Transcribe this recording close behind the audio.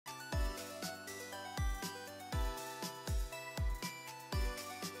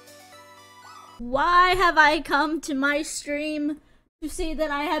Why have I come to my stream to see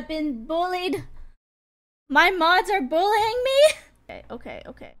that I have been bullied? My mods are bullying me? Okay.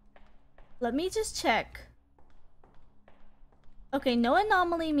 Let me just check. Okay, no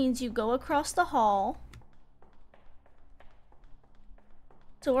anomaly means you go across the hall.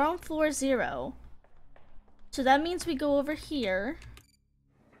 So we're on floor 0. So that means we go over here.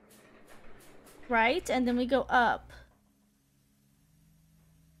 Right? And then we go up.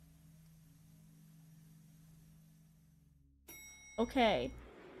 Okay.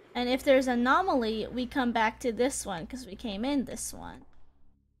 And if there's an anomaly, we come back to this one because we came in this one.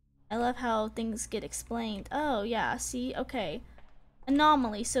 I love how things get explained. Oh, yeah, see? Okay.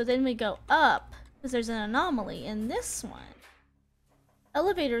 Anomaly. So then we go up because there's an anomaly in this one.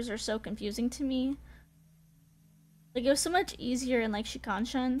 Elevators are so confusing to me. Like, it was so much easier in, like,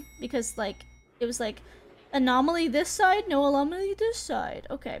 Shikanshan because, like, it was like, anomaly this side, no anomaly this side.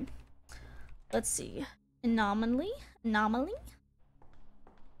 Okay. Let's see. Anomaly?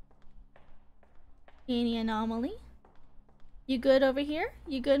 Any anomaly? You good over here?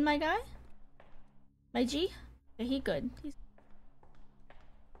 You good, my guy? My G? Okay, he good.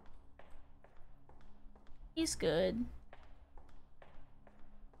 He's good.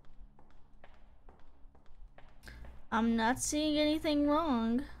 I'm not seeing anything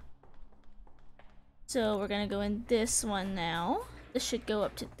wrong. So we're gonna go in this one now. This should go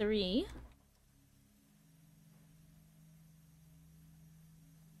up to 3.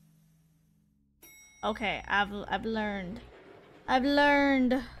 Okay, I've learned.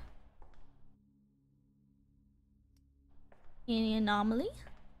 Any anomaly?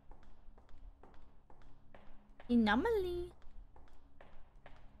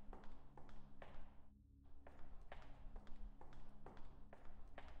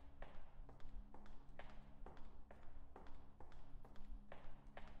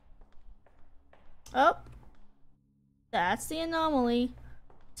 Oh, that's the anomaly.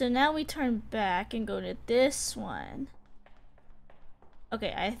 So now we turn back and go to this one.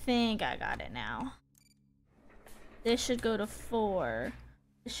 Okay, I think I got it now. This should go to 4.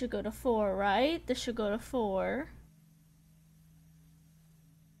 This should go to 4, right? This should go to 4.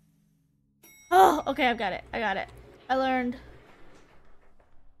 Oh, okay, I got it. I learned.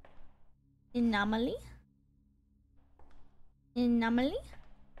 Anomaly?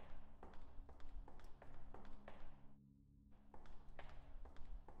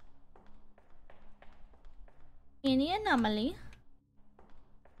 Any anomaly?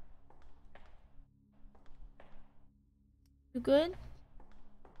 You good?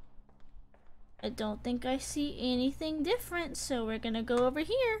 I don't think I see anything different, so we're gonna go over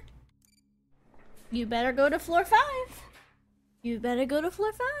here. You better go to floor 5.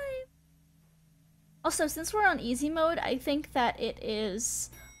 Also, since we're on easy mode, I think that it is...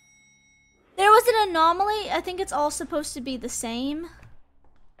 There was an anomaly. I think it's all supposed to be the same.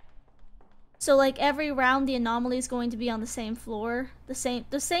 So, like, every round the anomaly is going to be on the same floor. The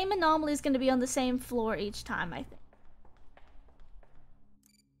same anomaly is going to be on the same floor each time, I think.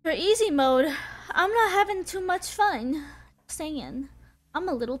 For easy mode, I'm not having too much fun. Just saying. I'm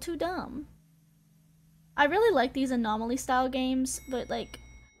a little too dumb. I really like these anomaly style games, but like,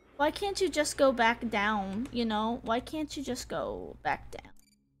 why can't you just go back down, you know? Why can't you just go back down?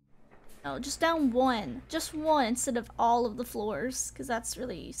 No, just down 1. Just 1 instead of all of the floors, because that's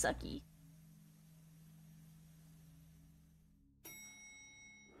really sucky.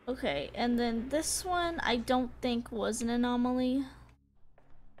 Okay, and then this one I don't think was an anomaly.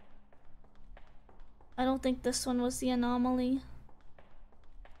 I don't think this one was the anomaly.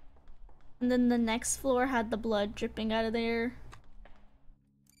 And then the next floor had the blood dripping out of there.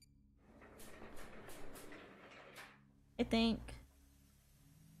 I think.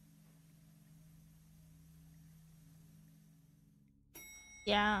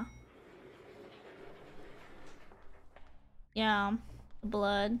 Yeah. Yeah.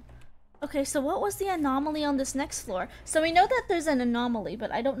 Blood. Okay, so what was the anomaly on this next floor? So we know that there's an anomaly,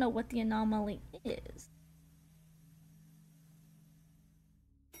 but I don't know what the anomaly is.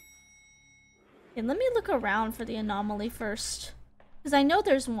 Okay, let me look around for the anomaly first. Because I know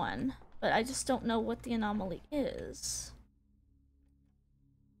there's one, but I just don't know what the anomaly is.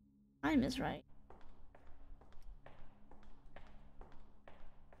 Time is right.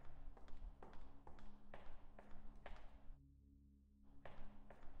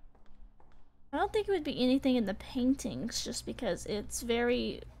 I don't think it would be anything in the paintings, just because it's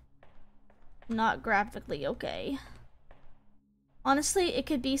very not graphically okay. Honestly, it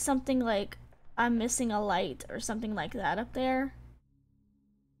could be something like I'm missing a light or something like that up there.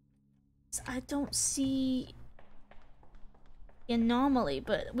 I don't see anomaly,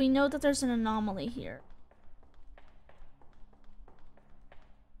 but we know that there's an anomaly here.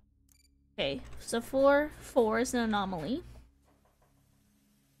 Okay, so floor 4 is an anomaly.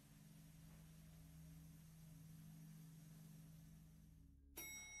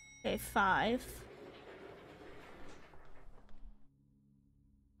 Okay, 5.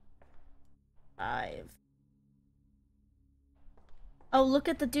 5. Oh, look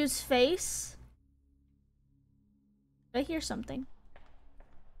at the dude's face. I hear something.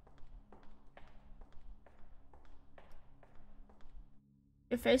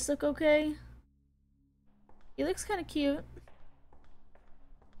 Your face look okay? He looks kind of cute.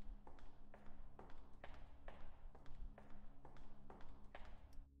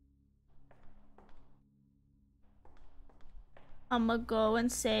 I'm gonna go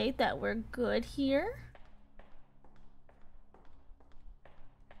and say that we're good here.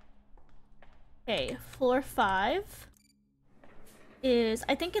 Okay, floor 5 is,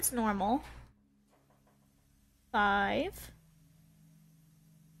 I think it's normal. 5.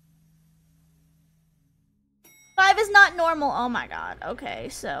 5 is not normal. Oh my god. Okay,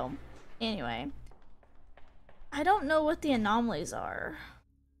 so anyway. I don't know what the anomalies are.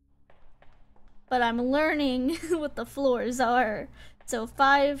 But I'm learning what the floors are. So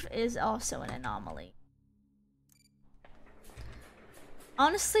 5 is also an anomaly.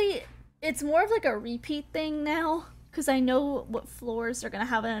 Honestly, it's more of like a repeat thing now, because I know what floors are gonna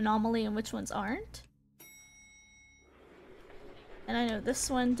have an anomaly and which ones aren't. And I know this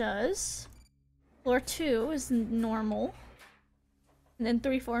one does. Floor 2 is normal. And then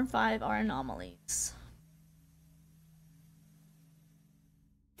 3, 4, and 5 are anomalies.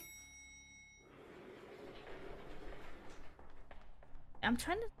 I'm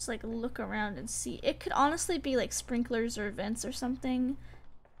trying to just like look around and see. It could honestly be like sprinklers or vents or something.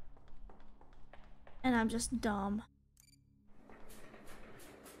 And I'm just dumb.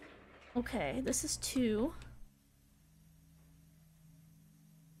 Okay, this is 2.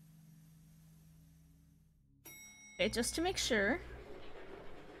 Okay, just to make sure.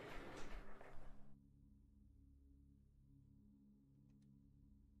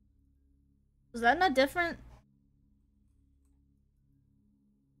 Is that not different?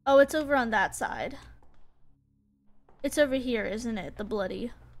 Oh, it's over on that side. It's over here, isn't it? The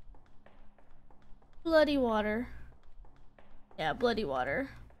bloody. Bloody water. Yeah, bloody water.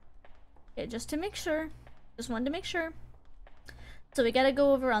 Okay, just to make sure. Just wanted to make sure. So we gotta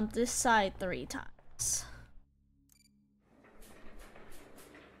go over on this side 3 times.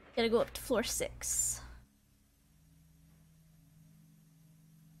 Gotta go up to floor 6.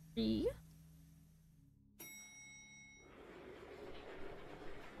 3.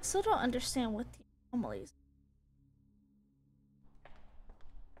 Still don't understand what the anomalies.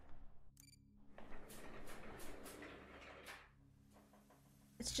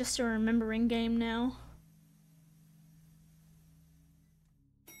 It's just a remembering game now.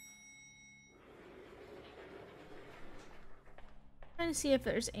 Trying to see if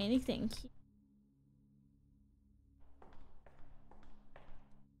there's anything here.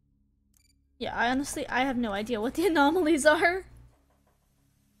 Yeah, I have no idea what the anomalies are.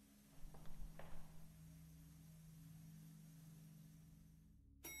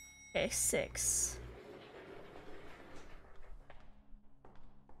 Okay, 6.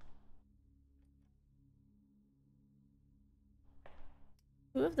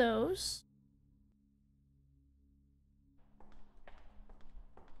 Two of those.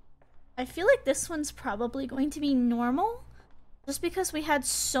 I feel like this one's probably going to be normal, just because we had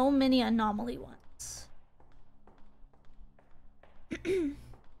so many anomaly ones.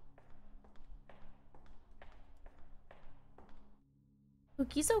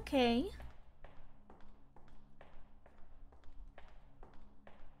 Cookie's okay.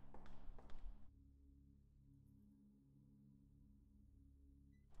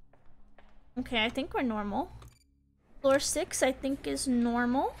 Okay, I think we're normal. Floor 6, I think, is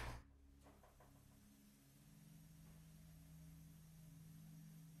normal.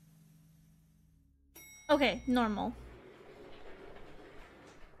 Okay, normal.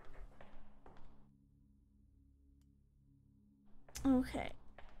 Okay.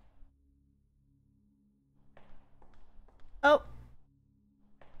 Oh.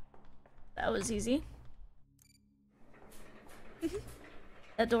 That was easy.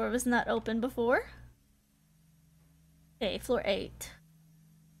 That door was not open before. Okay, floor 8.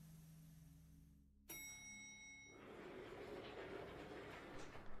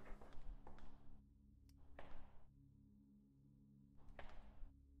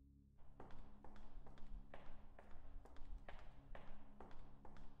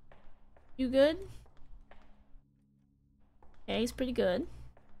 You good? Okay, he's pretty good.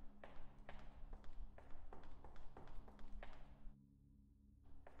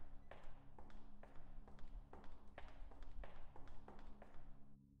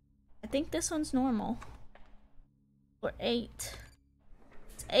 I think this one's normal. Or 8.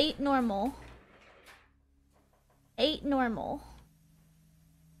 It's 8 normal. 8 normal.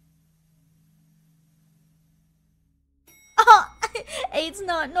 Oh! 8's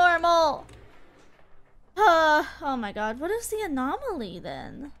not normal! Oh my god, what is the anomaly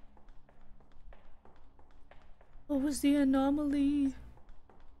then? What was the anomaly?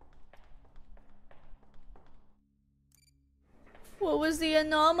 What was the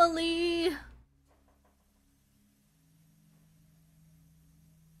anomaly?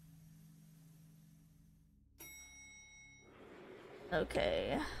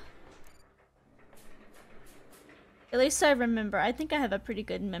 Okay. At least I remember. I think I have a pretty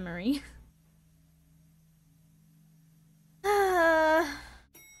good memory.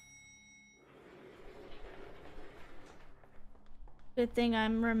 Good thing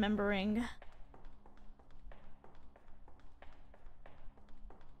I'm remembering.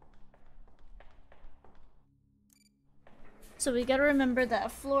 So we gotta remember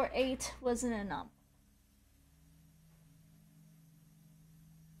that floor 8 was an anomaly.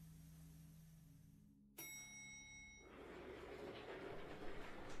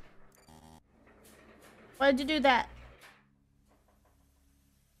 Why'd you do that?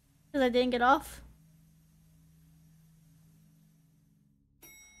 Because I didn't get off?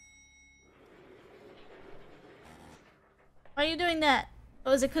 Why are you doing that?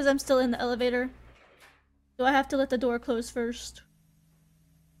 Oh, is it because I'm still in the elevator? Do I have to let the door close first?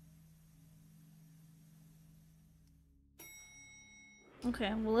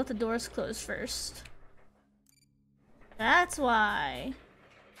 Okay, we'll let the doors close first. That's why.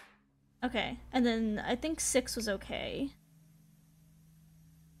 Okay, and then I think 6 was okay.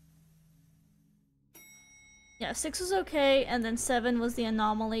 Yeah, 6 was okay, and then 7 was the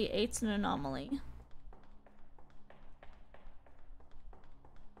anomaly, 8's an anomaly.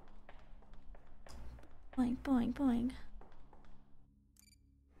 Boing, boing, boing.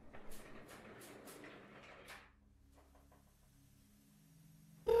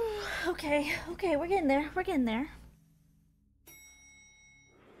 Okay, okay, we're getting there, we're getting there.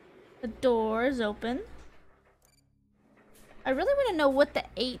 The door is open. I really want to know what the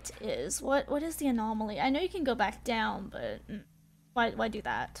 8 is. What is the anomaly? I know you can go back down, but why do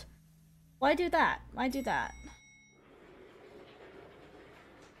that? Why do that? Why do that?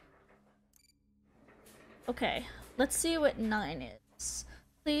 Okay, let's see what 9 is.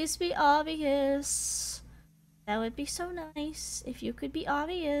 Please be obvious. That would be so nice if you could be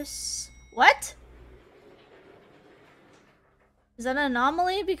obvious. What? Is that an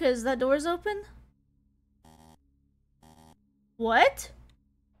anomaly because that door's open? What?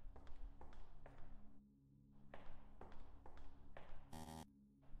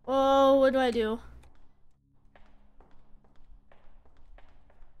 Oh, what do I do?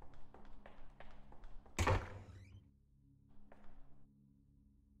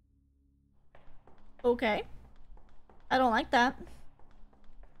 Okay. I don't like that.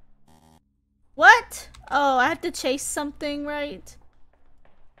 What? Oh, I have to chase something, right?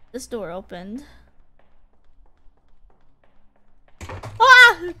 This door opened.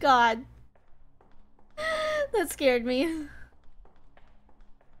 Ah! God. That scared me.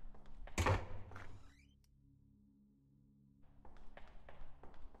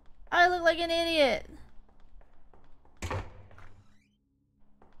 I look like an idiot.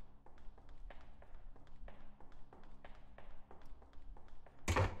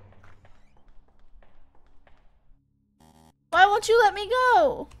 Why won't you let me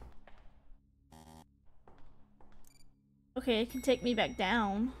go? Okay, it can take me back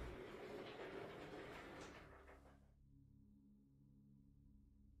down.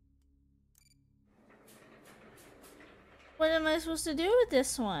 What am I supposed to do with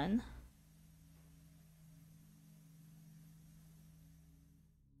this one?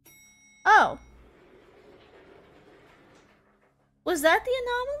 Oh. Was that the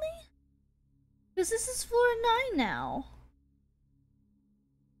anomaly? Because this is floor 9 now.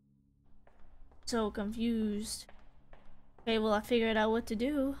 So confused. Okay, well, I figured out what to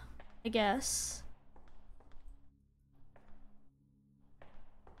do, I guess.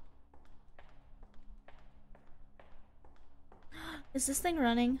 Is this thing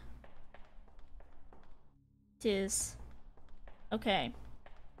running? It is. Okay.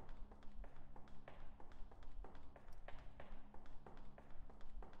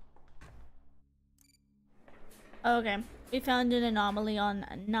 Okay. We found an anomaly on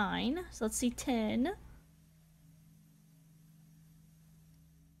 9. So let's see 10.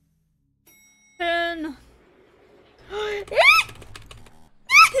 10.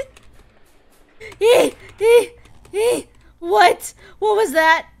 What? What was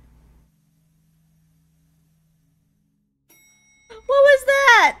that? What was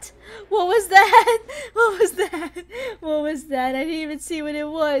that? What was that? What was that? What was that? I didn't even see what it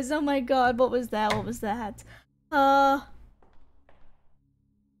was. Oh my god, what was that? What was that? Well,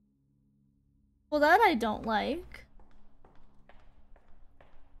 that I don't like.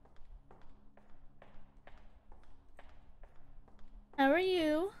 How are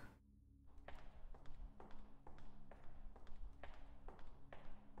you?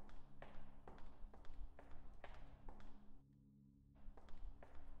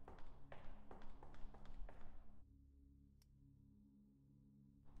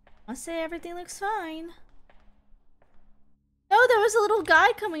 I say everything looks fine. Oh, there was a little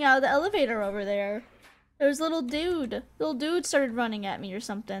guy coming out of the elevator over there. There was a little dude. Little dude started running at me or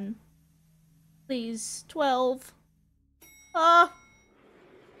something. Please, 12. Ah!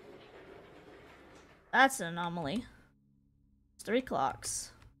 That's an anomaly. It's 3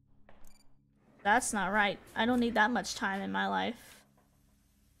 clocks. That's not right. I don't need that much time in my life.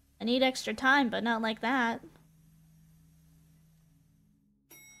 I need extra time, but not like that.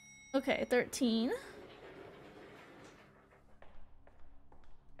 Okay, 13.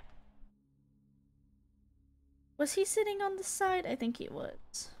 Was he sitting on the side? I think he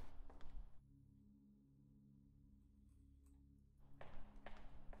was.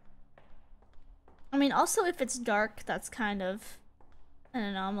 I mean, also if it's dark, that's kind of an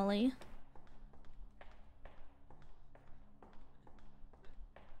anomaly.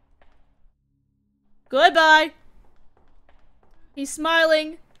 Goodbye! He's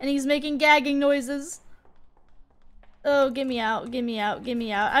smiling, and he's making gagging noises. Oh, get me out, get me out, get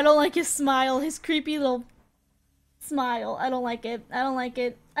me out. I don't like his smile, his creepy little smile. I don't like it. I don't like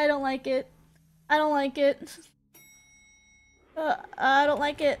it. I don't like it. I don't like it. I don't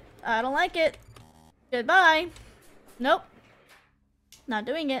like it. I don't like it. Goodbye. Nope. Not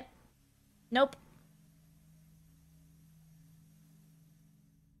doing it. Nope.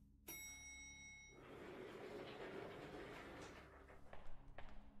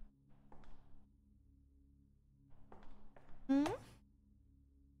 Hmm?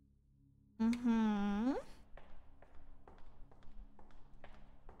 Mm-hmm.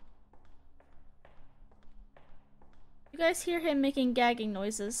 You guys hear him making gagging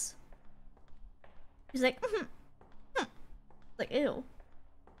noises. He's like, like, ew.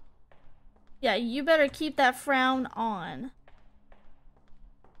 Yeah, you better keep that frown on.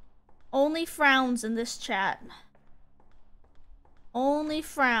 Only frowns in this chat. Only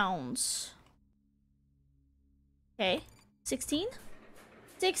frowns. Okay. 16?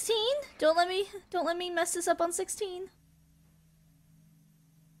 16? Don't let me mess this up on 16.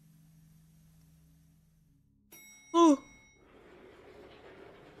 Ooh.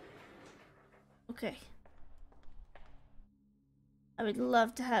 Okay. I would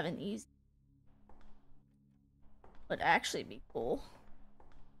love to have an easy. Would actually be cool.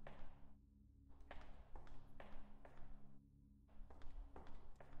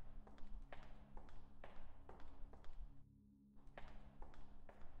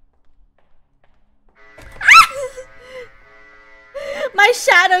 My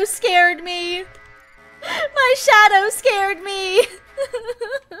shadow scared me! My shadow scared me!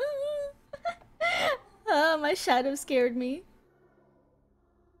 Oh, my shadow scared me.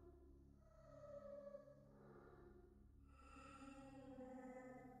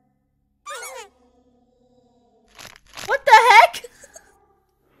 What the heck?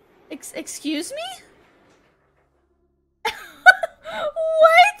 Excuse me?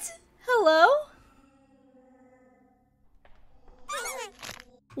 What? Hello?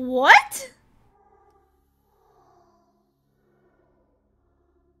 What?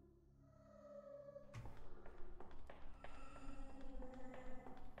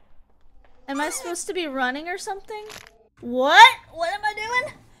 Am I supposed to be running or something? What? What am I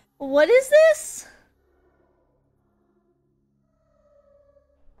doing? What is this?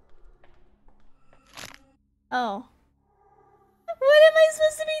 Oh. What am I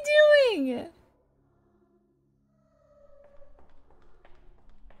supposed to be doing?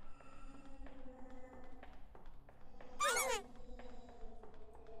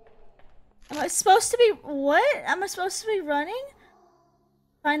 Am I supposed to be... What? Am I supposed to be running?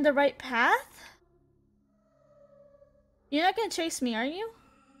 Find the right path? You're not gonna chase me, are you?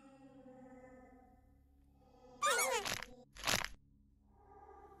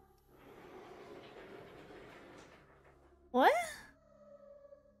 What?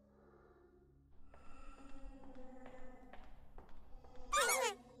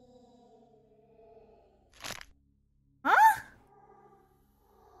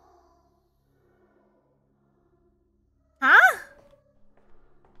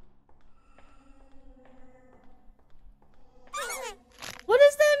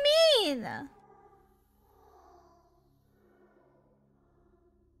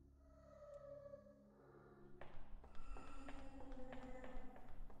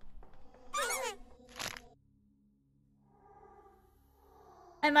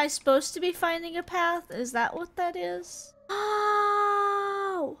 Am I supposed to be finding a path? Is that what that is?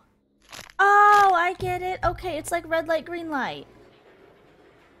 Oh! Oh, I get it. Okay, it's like red light, green light.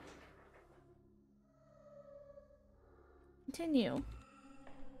 Continue.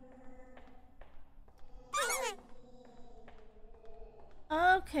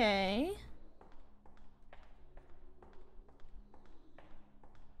 Okay.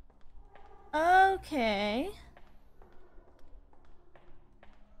 Okay.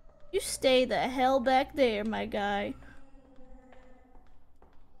 You stay the hell back there, my guy.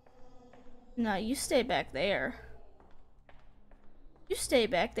 No, you stay back there. You stay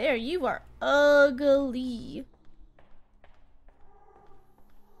back there. You are ugly.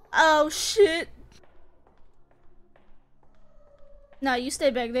 Oh, shit. No, you stay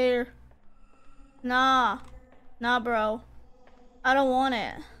back there. Nah. Nah, bro. I don't want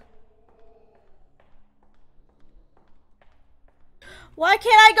it. Why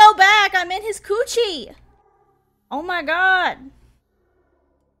can't I go back? I'm in his coochie. Oh my god.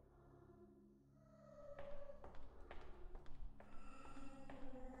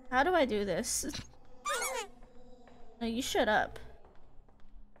 How do I do this? No, you shut up.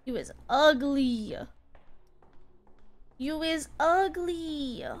 You is ugly. You is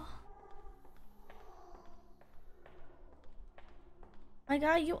ugly. My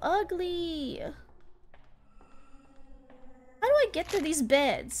god, you ugly. How do I get to these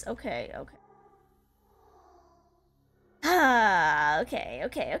beds? Okay, okay. Ah, okay.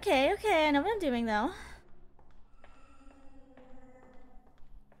 I know what I'm doing though.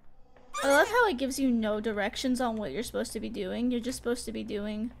 I love how it gives you no directions on what you're supposed to be doing. You're just supposed to be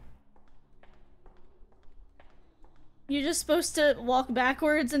doing. You're just supposed to walk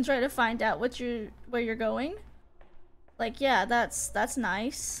backwards and try to find out where you're going. Like, yeah, that's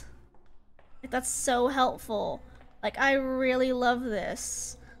nice. Like, that's so helpful. Like, I really love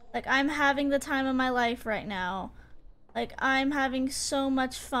this. Like, I'm having the time of my life right now. Like, I'm having so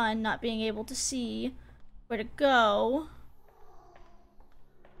much fun not being able to see where to go.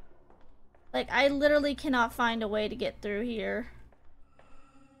 Like, I literally cannot find a way to get through here.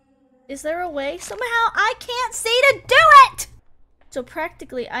 Is there a way? Somehow I can't see to do it! So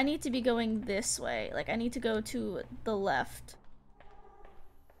practically, I need to be going this way. Like, I need to go to the left.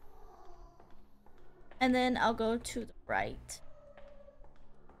 And then I'll go to the right.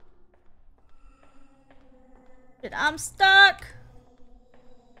 But I'm stuck!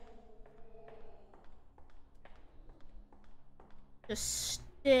 Just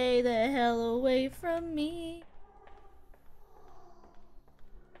stay the hell away from me.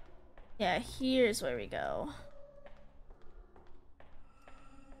 Yeah, here's where we go.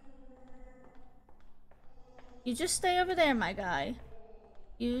 You just stay over there, my guy.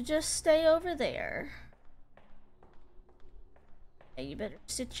 You just stay over there. Hey, you better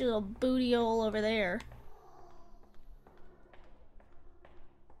sit your little booty hole over there.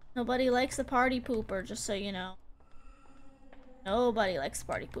 Nobody likes the party pooper, just so you know. Nobody likes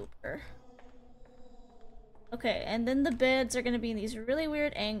party pooper. Okay, and then the beds are gonna be in these really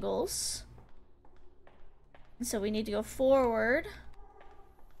weird angles. And so we need to go forward.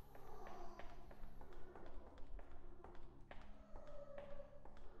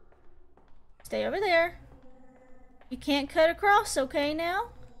 Stay over there. You can't cut across, okay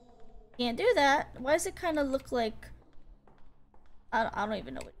now? Can't do that. Why does it kind of look like... I don't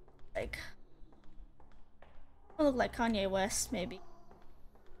even know what it looks like. It look like Kanye West, maybe.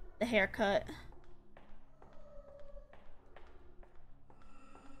 The haircut.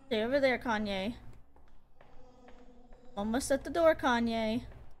 Stay over there, Kanye. Almost at the door, Kanye.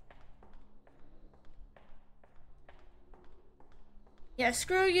 Yeah,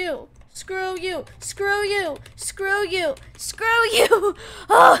 screw you! Screw you! Screw you! Screw you! Screw you!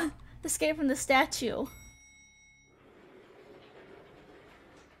 Oh! Escape from the statue.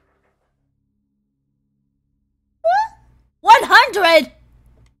 What? 100!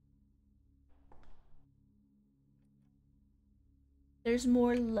 There's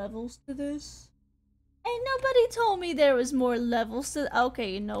more levels to this? Ain't nobody told me there was more levels to—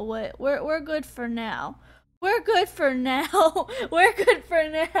 okay, you know what? We're good for now. We're good for now. We're good for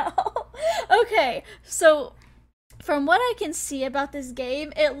now. Okay, so from what I can see about this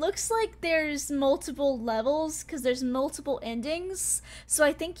game, it looks like there's multiple levels because there's multiple endings. So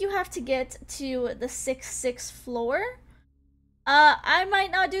I think you have to get to the 6th floor. I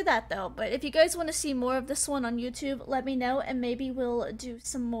might not do that though, but if you guys want to see more of this one on YouTube, let me know and maybe we'll do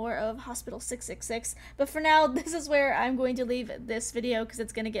some more of Hospital 666. But for now, this is where I'm going to leave this video because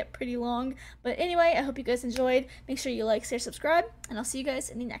it's going to get pretty long. But anyway, I hope you guys enjoyed. Make sure you like, share, subscribe, and I'll see you guys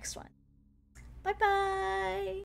in the next one. Bye bye!